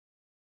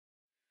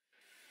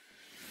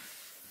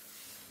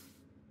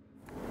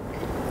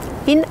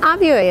In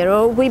Avio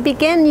Aero, we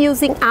began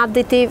using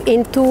additive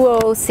in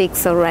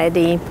 2006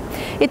 already.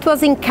 It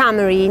was in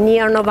Cameri,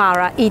 near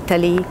Novara,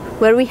 Italy,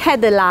 where we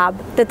had a lab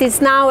that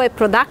is now a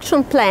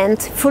production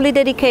plant fully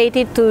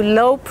dedicated to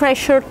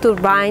low-pressure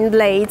turbine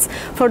blades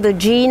for the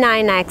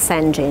G9X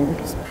engine.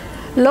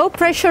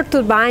 Low-pressure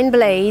turbine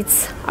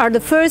blades are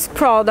the first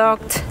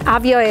product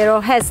Avio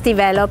Aero has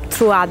developed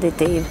through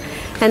additive,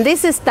 and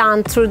this is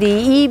done through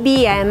the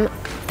EBM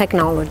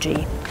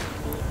technology.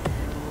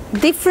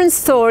 Different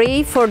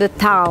story for the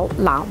TAL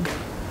lab.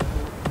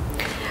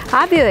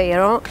 Avio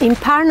Aero, in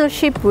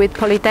partnership with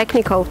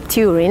Polytechnic of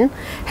Turin,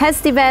 has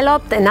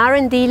developed an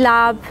R&D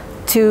lab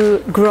to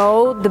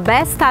grow the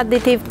best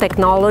additive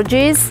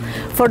technologies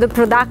for the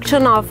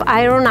production of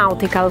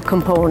aeronautical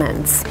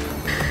components.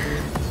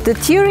 The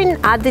Turin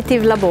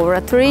Additive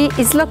Laboratory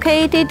is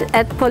located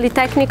at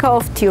Polytechnic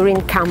of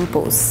Turin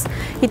campus.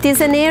 It is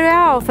an area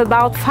of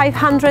about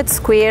 500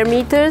 square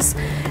meters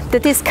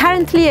that is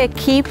currently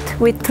equipped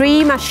with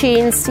 3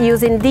 machines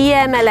using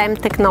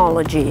DMLM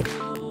technology.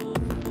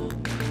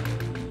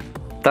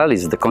 TAL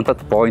is the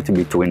contact point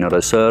between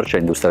research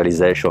and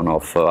industrialization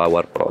of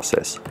our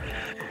process.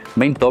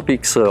 Main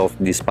topics of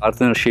this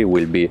partnership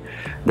will be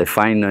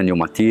define new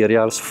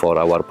materials for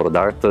our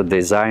product,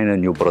 design a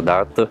new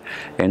product,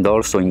 and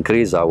also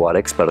increase our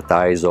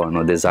expertise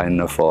on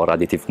design for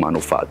additive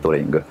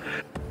manufacturing.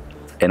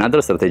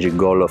 Another strategic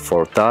goal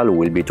for TAL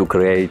will be to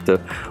create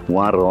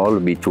one role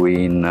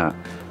between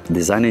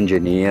design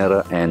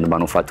engineer and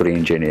manufacturing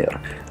engineer.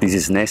 This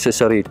is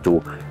necessary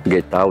to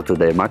get out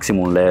the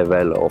maximum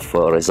level of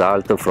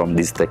result from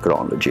this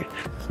technology.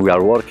 We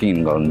are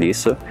working on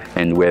this,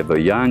 and we have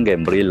young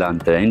and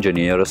brilliant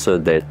engineers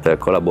that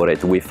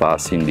collaborate with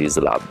us in this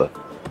lab.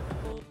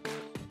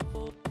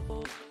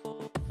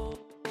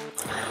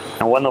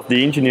 I'm one of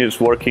the engineers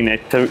working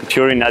at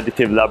Turin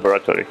Additive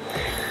Laboratory.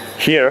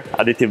 Here,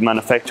 additive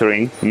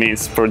manufacturing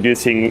means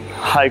producing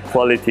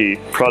high-quality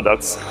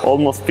products,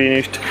 almost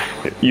finished,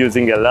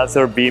 using a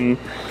laser beam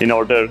in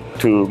order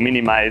to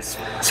minimize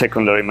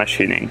secondary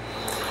machining.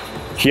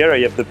 Here I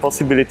have the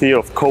possibility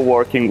of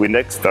co-working with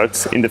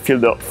experts in the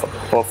field of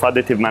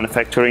additive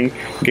manufacturing,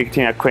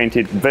 getting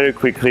acquainted very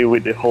quickly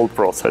with the whole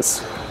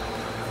process.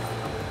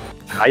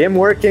 I am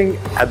working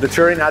at the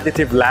Turin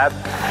Additive Lab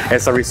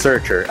as a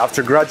researcher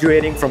after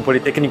graduating from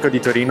Polytechnico di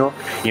Torino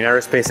in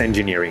aerospace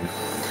engineering.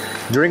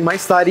 During my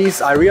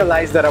studies, I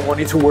realized that I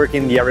wanted to work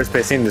in the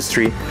aerospace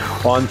industry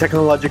on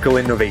technological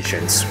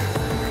innovations.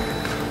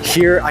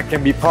 Here I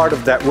can be part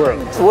of that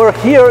world. We're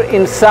here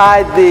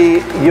inside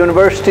the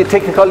university,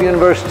 Technical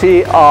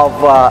University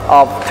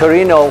of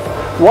Torino.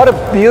 What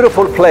a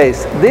beautiful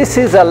place. This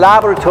is a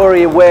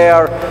laboratory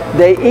where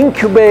they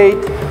incubate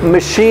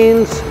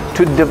machines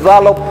to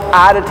develop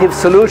additive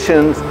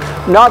solutions,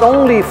 not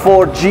only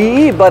for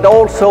GE, but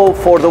also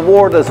for the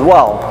world as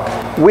well.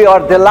 We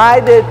are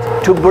delighted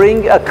to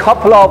bring a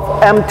couple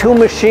of M2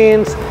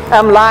 machines,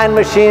 M-line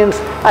machines,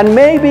 and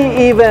maybe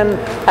even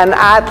an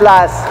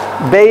Atlas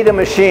beta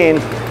machine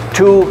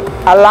to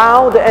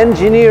allow the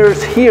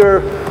engineers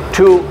here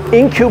to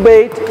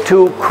incubate,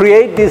 to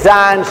create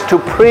designs, to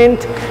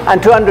print,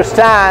 and to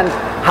understand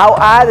how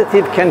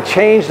additive can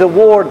change the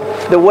world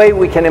the way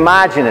we can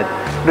imagine it.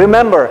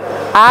 Remember,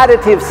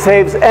 additive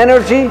saves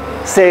energy,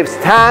 saves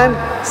time,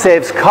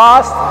 saves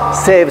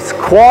cost, saves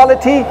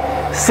quality,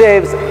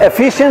 saves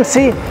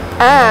efficiency,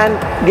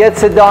 and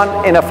gets it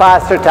done in a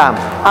faster time.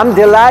 I'm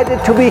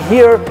delighted to be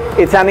here.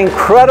 It's an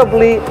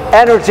incredibly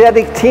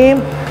energetic team.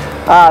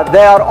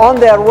 They are on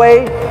their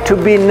way to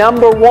be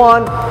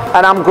 #1,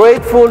 and I'm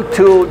grateful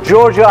to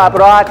Giorgio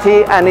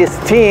Abrati and his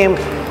team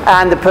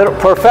and the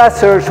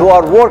professors who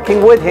are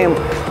working with him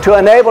to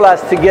enable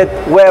us to get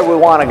where we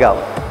want to go.